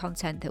leadership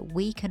content that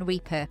we can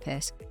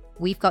repurpose,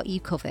 we've got you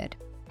covered.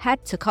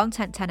 Head to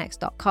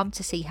content10x.com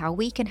to see how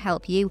we can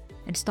help you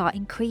and start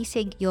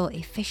increasing your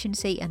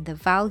efficiency and the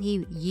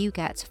value you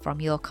get from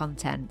your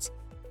content.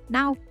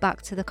 Now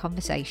back to the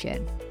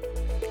conversation.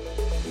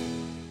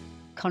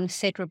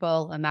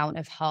 Considerable amount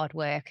of hard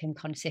work and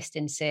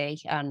consistency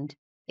and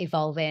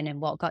evolving,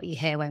 and what got you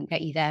here won't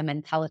get you there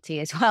mentality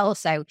as well.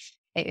 So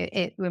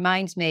it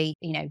reminds me,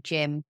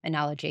 gym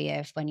analogy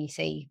of when you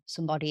see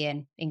somebody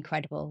in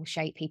incredible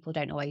shape, people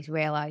don't always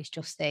realize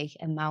just the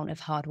amount of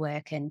hard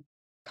work and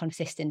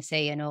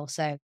consistency, and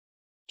also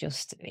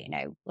just,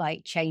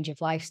 like change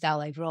of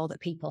lifestyle overall that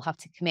people have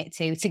to commit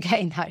to get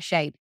in that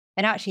shape.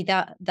 And actually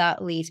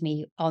that leads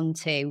me on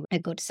to a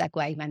good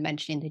segue when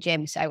mentioning the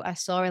gym. So I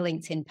saw a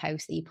LinkedIn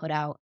post that you put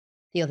out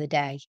the other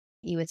day.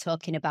 You were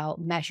talking about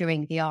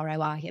measuring the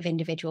ROI of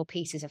individual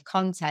pieces of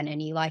content,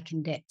 and you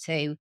likened it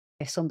to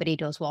if somebody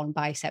does one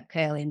bicep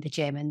curl in the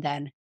gym and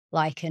then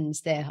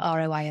likens the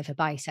ROI of a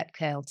bicep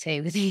curl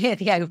to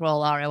the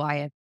overall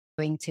ROI of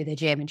going to the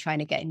gym and trying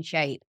to get in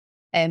shape.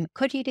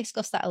 Could you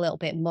discuss that a little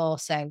bit more?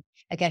 So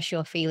I guess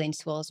your feelings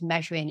towards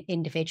measuring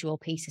individual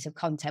pieces of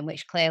content,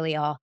 which clearly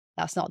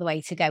that's not the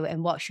way to go.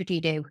 And what should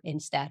you do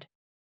instead?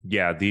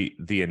 Yeah,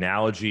 the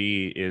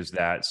analogy is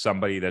that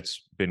somebody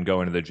that's been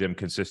going to the gym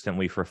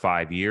consistently for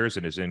 5 years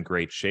and is in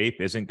great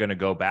shape isn't going to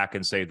go back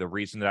and say the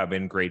reason that I'm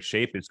in great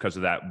shape is because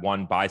of that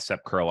one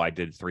bicep curl I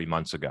did 3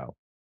 months ago.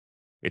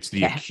 It's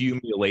the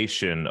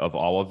accumulation of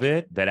all of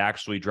it that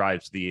actually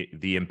drives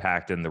the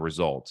impact and the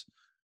result.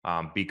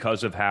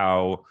 Because of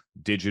how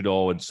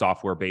digital and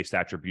software-based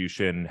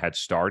attribution had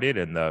started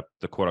and the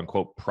quote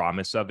unquote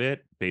promise of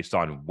it based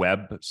on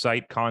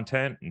website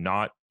content,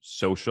 not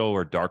social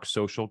or dark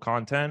social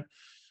content,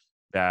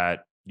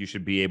 that you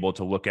should be able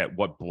to look at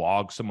what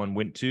blog someone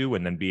went to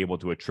and then be able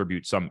to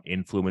attribute some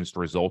influenced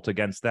result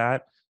against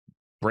that,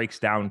 breaks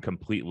down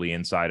completely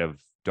inside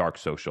of dark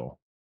social.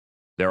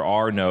 There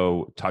are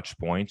no touch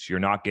points. You're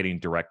not getting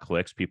direct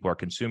clicks. People are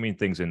consuming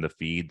things in the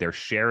feed. They're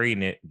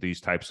sharing these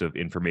types of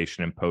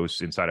information and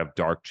posts inside of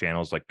dark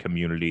channels like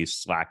communities,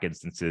 Slack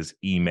instances,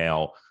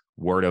 email,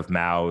 word of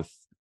mouth,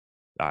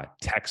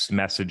 text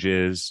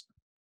messages,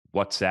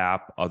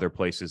 WhatsApp, other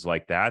places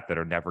like that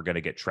are never going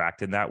to get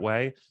tracked in that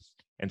way.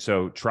 And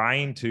so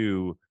trying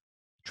to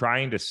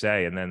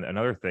say, and then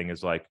another thing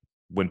is like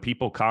when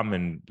people come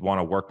and want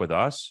to work with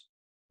us,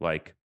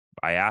 like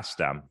I ask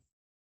them,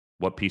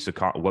 what piece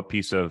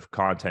of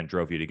content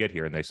drove you to get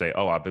here? And they say,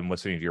 oh, I've been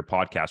listening to your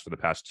podcast for the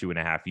past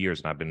 2.5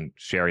 years, and I've been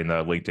sharing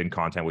the LinkedIn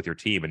content with your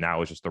team, and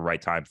now is just the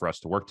right time for us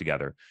to work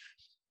together.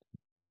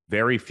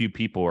 Very few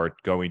people are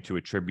going to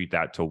attribute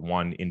that to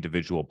one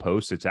individual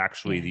post. It's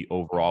actually the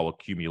overall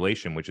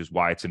accumulation, which is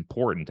why it's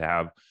important to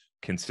have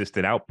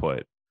consistent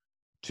output,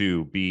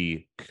 to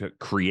be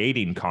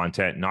creating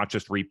content, not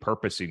just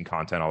repurposing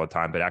content all the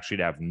time, but actually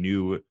to have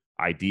new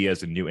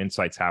ideas and new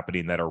insights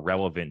happening that are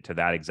relevant to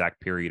that exact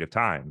period of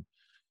time.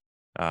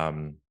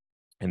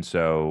 And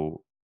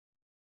so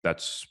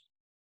that's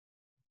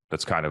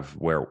kind of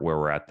where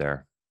we're at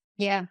there.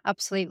 Yeah,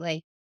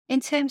 absolutely.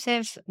 In terms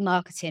of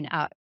marketing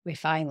at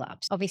Refine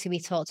Labs, obviously we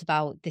talked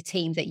about the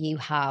team that you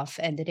have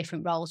and the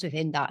different roles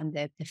within that and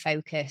the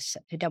focus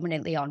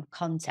predominantly on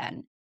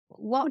content.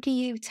 What do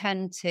you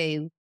tend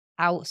to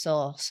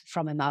outsource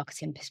from a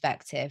marketing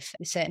perspective?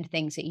 Certain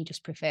things that you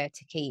just prefer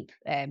to keep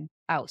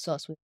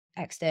outsourced with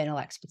external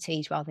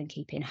expertise rather than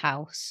keep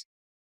in-house?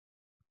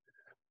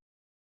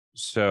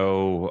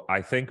 So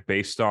I think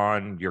based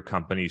on your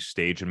company's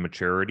stage and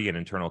maturity and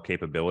internal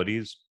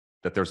capabilities,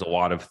 that there's a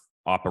lot of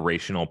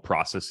operational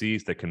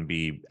processes that can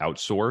be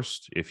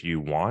outsourced if you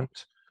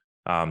want.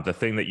 The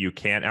thing that you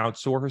can't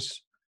outsource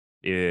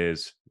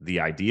is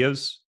the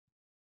ideas,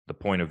 the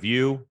point of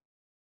view,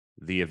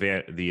 the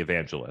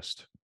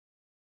evangelist.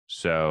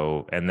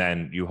 So, and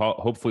then you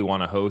hopefully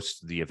want to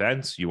host the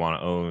events, you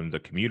want to own the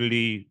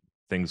community,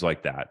 things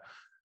like that.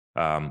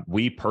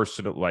 We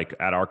personally, like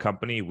at our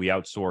company, we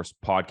outsource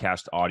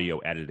podcast audio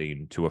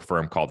editing to a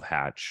firm called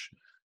Hatch.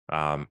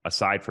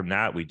 Aside from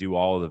that, we do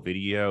all of the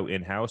video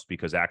in-house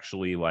because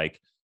actually like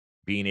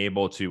being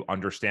able to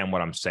understand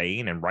what I'm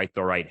saying and write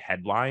the right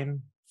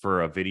headline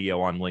for a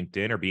video on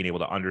LinkedIn, or being able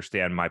to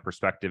understand my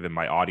perspective and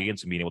my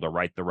audience and being able to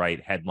write the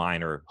right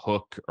headline or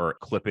hook or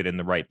clip it in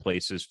the right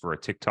places for a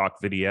TikTok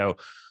video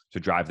to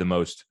drive the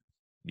most,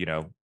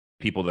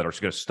 people that are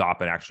going to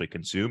stop and actually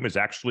consume is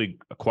actually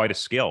quite a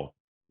skill.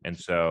 And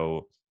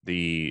so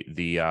the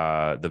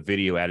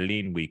video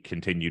editing we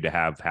continue to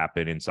have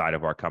happen inside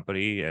of our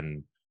company,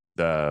 and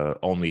the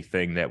only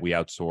thing that we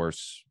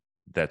outsource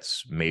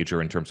that's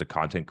major in terms of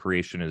content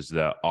creation is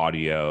the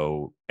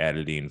audio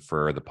editing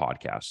for the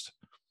podcast.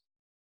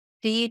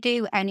 Do you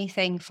do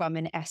anything from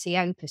an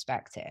SEO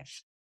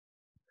perspective?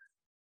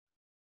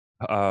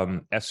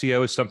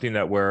 SEO is something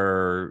that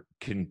we're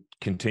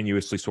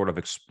continuously sort of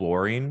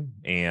exploring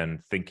and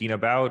thinking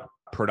about,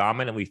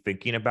 predominantly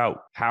thinking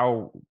about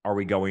how are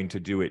we going to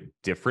do it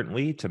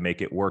differently to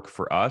make it work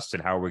for us,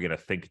 and how are we going to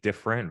think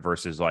different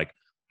versus like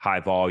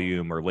high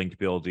volume or link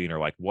building, or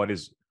like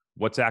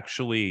what's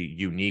actually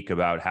unique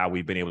about how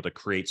we've been able to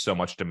create so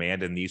much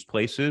demand in these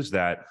places,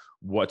 that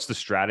what's the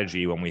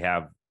strategy when we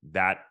have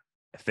that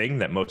thing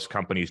that most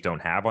companies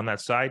don't have on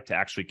that side to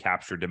actually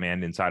capture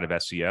demand inside of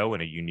SEO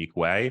in a unique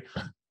way.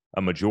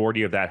 A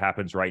majority of that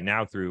happens right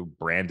now through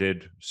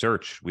branded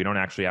search. We don't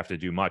actually have to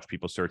do much.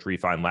 People search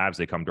Refine Labs,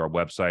 they come to our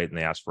website and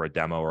they ask for a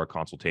demo or a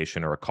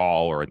consultation or a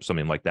call or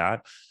something like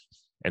that.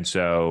 And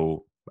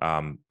so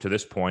to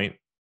this point,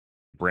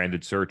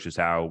 branded search is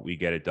how we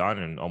get it done,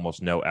 and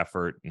almost no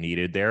effort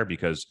needed there,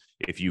 because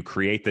if you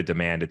create the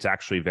demand, it's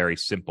actually very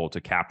simple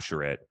to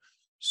capture it.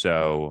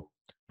 So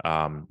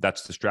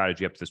that's the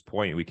strategy up to this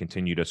point. We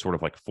continue to sort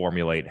of like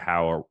formulate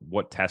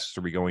what tests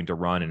are we going to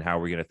run and how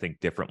are we going to think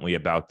differently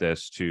about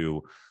this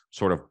to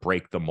sort of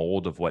break the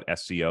mold of what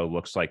SEO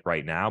looks like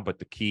right now. But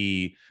the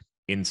key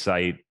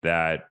insight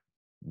that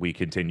we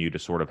continue to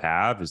sort of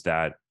have is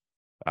that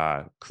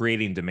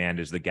creating demand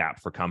is the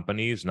gap for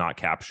companies, not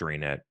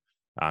capturing it.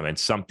 And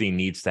something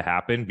needs to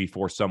happen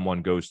before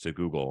someone goes to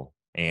Google.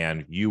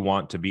 And you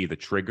want to be the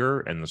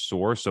trigger and the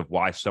source of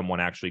why someone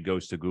actually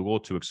goes to Google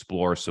to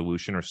explore a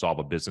solution or solve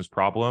a business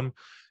problem.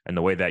 And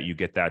the way that you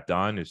get that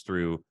done is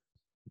through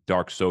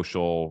dark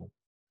social,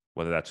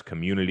 whether that's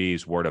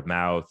communities, word of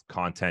mouth,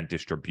 content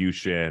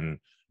distribution,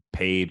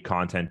 paid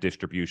content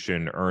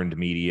distribution, earned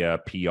media,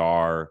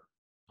 PR,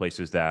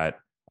 places that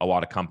a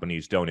lot of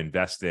companies don't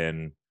invest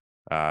in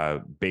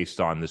based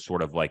on this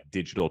sort of like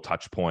digital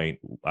touch point,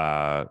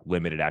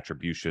 limited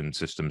attribution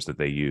systems that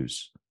they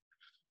use.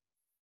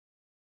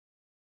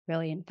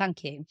 Brilliant.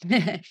 Thank you.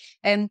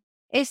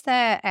 Is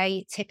there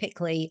a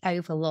typically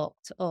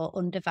overlooked or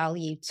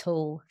undervalued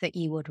tool that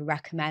you would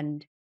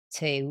recommend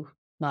to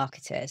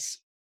marketers?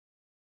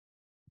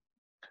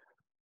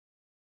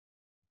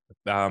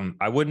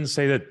 I wouldn't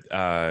say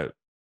that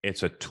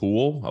it's a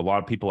tool. A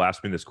lot of people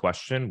ask me this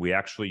question. We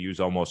actually use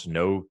almost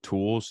no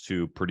tools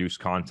to produce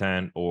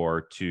content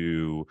or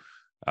to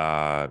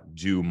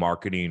do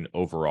marketing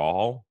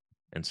overall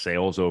and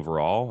sales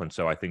overall. And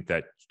so I think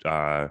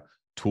that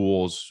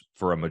tools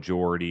for a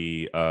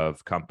majority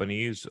of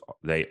companies,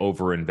 they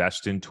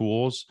overinvest in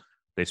tools.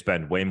 They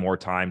spend way more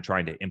time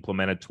trying to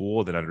implement a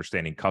tool than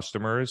understanding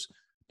customers.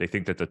 They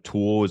think that the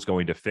tool is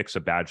going to fix a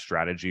bad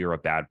strategy or a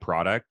bad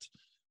product.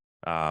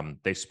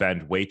 They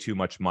spend way too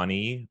much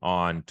money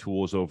on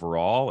tools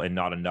overall and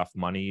not enough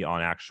money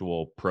on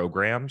actual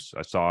programs.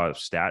 I saw a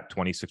stat,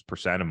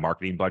 26% of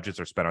marketing budgets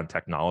are spent on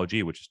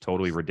technology, which is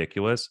totally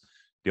ridiculous.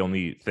 The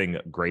only thing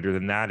greater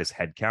than that is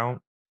headcount.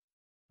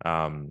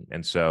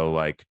 And so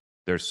like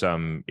there's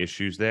some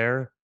issues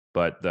there,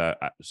 but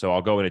so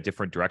I'll go in a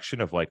different direction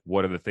of like,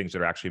 what are the things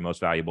that are actually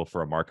most valuable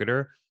for a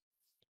marketer?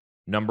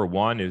 Number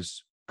one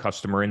is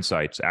customer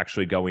insights,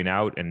 actually going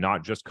out and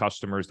not just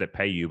customers that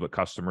pay you, but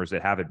customers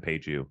that haven't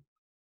paid you.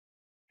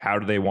 How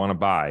do they want to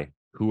buy?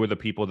 Who are the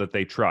people that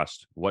they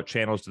trust? What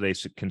channels do they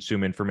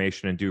consume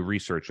information and do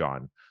research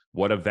on?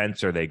 What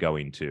events are they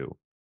going to?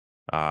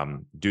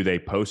 Do they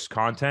post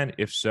content?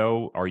 If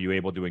so, are you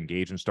able to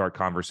engage and start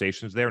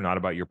conversations there, not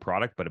about your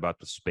product, but about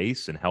the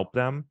space and help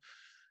them?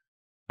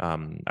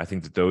 I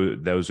think that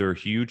those are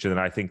huge. And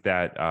then I think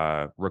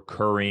that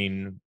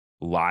recurring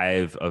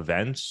live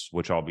events,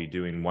 which I'll be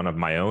doing one of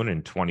my own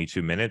in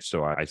 22 minutes.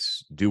 So I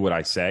do what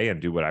I say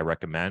and do what I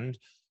recommend,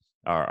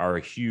 are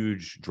a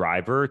huge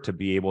driver to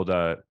be able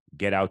to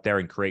get out there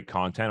and create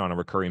content on a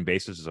recurring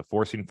basis as a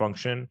forcing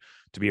function,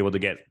 to be able to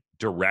get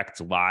direct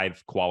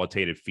live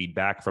qualitative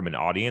feedback from an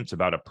audience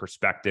about a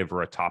perspective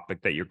or a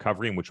topic that you're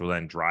covering, which will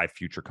then drive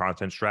future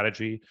content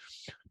strategy,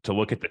 to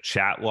look at the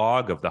chat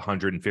log of the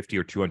 150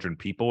 or 200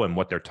 people and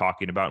what they're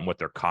talking about and what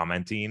they're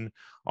commenting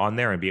on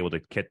there and be able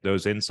to get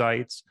those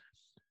insights.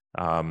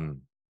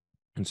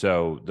 And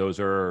so those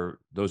are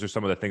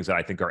some of the things that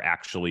I think are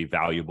actually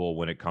valuable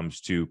when it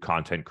comes to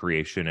content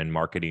creation and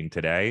marketing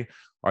today.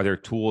 Are there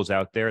tools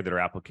out there that are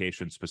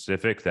application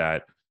specific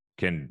that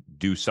can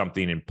do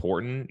something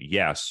important?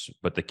 Yes.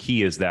 But the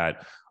key is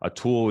that a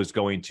tool is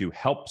going to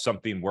help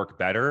something work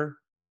better,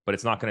 but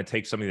it's not going to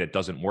take something that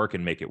doesn't work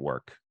and make it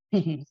work.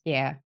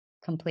 Yeah,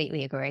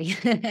 completely agree.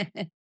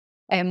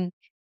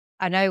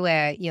 I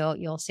know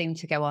you're soon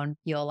to go on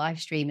your live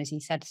stream, as you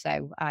said,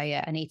 so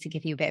I need to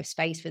give you a bit of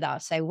space for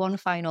that. So one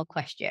final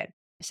question.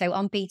 So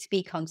on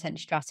B2B Content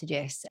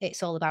Strategists,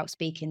 it's all about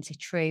speaking to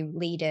true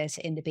leaders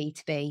in the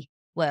B2B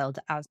world,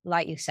 as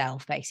like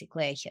yourself,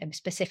 basically,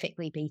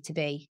 specifically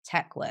B2B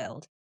tech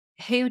world.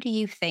 Who do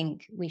you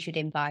think we should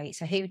invite?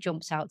 So who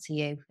jumps out to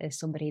you as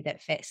somebody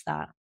that fits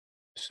that?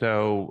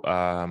 So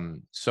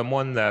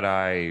someone that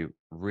I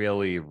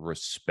really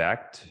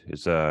respect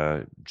is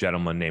a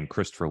gentleman named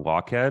Christopher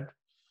Lochhead,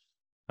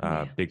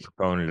 Yeah. big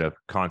proponent of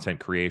content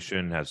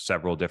creation, has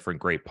several different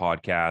great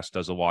podcasts,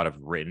 does a lot of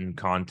written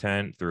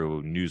content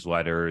through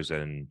newsletters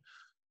and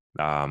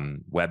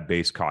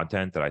web-based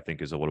content that I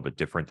think is a little bit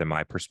different than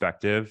my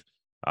perspective.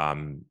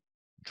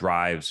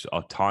 Drives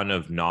a ton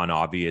of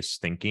non-obvious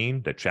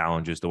thinking that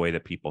challenges the way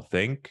that people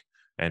think.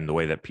 And the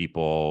way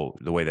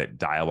that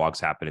dialogues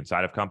happen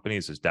inside of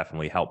companies has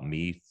definitely helped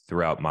me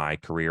throughout my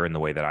career in the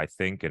way that I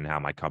think and how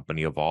my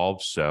company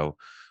evolves. So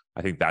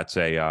I think that's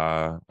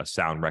a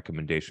sound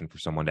recommendation for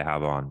someone to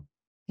have on.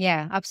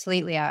 Yeah,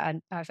 absolutely.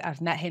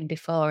 I've met him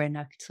before, and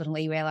I'm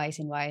suddenly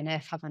realizing why on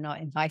earth have I not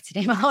invited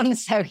him on?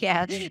 So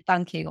yeah,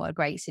 thank you. What a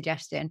great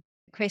suggestion.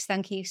 Chris,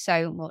 thank you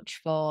so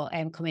much for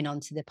coming on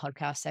to the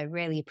podcast. I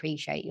really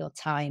appreciate your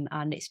time,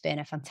 and it's been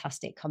a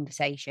fantastic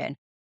conversation.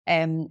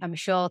 I'm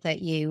sure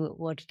that you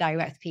would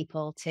direct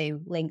people to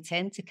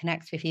LinkedIn to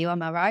connect with you.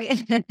 Am I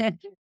right?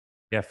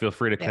 Yeah, feel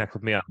free to Yeah. connect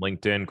with me on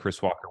LinkedIn,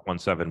 Chris Walker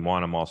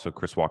 171. I'm also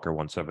Chris Walker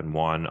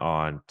 171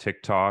 on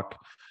TikTok.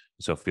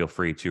 So feel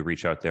free to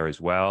reach out there as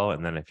well.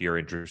 And then if you're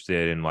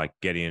interested in like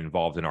getting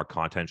involved in our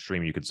content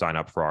stream, you can sign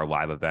up for our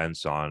live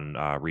events on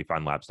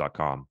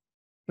refinelabs.com.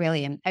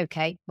 Brilliant.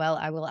 Okay. Well,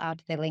 I will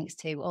add the links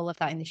to all of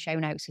that in the show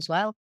notes as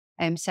well.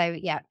 So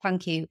yeah,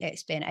 thank you.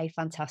 It's been a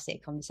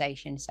fantastic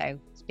conversation. So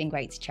it's been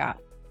great to chat.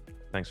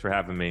 Thanks for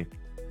having me.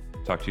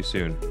 Talk to you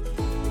soon.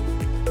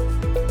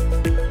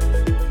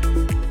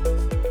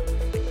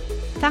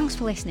 Thanks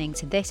for listening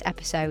to this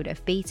episode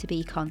of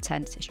B2B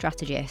Content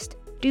Strategist.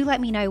 Do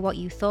let me know what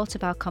you thought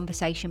of our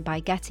conversation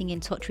by getting in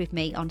touch with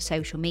me on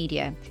social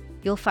media.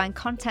 You'll find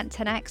Content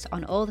 10x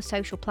on all the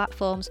social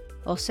platforms,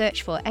 or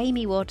search for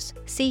Amy Woods,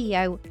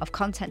 CEO of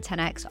Content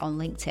 10x on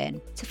LinkedIn.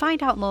 To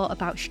find out more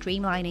about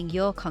streamlining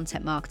your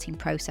content marketing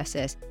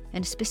processes,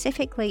 and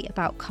specifically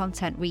about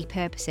content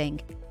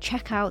repurposing,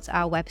 check out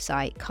our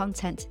website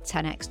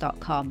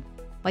content10x.com,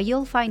 where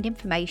you'll find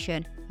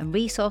information and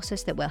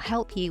resources that will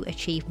help you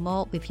achieve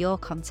more with your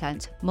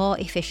content more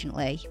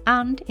efficiently.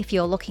 And if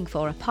you're looking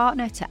for a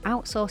partner to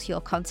outsource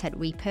your content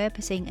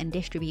repurposing and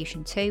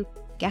distribution to,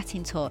 get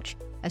in touch,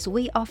 as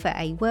we offer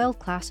a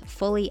world-class,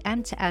 fully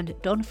end-to-end,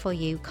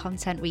 done-for-you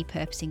content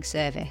repurposing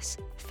service.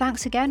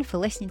 Thanks again for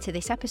listening to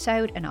this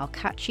episode, and I'll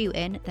catch you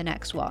in the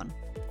next one.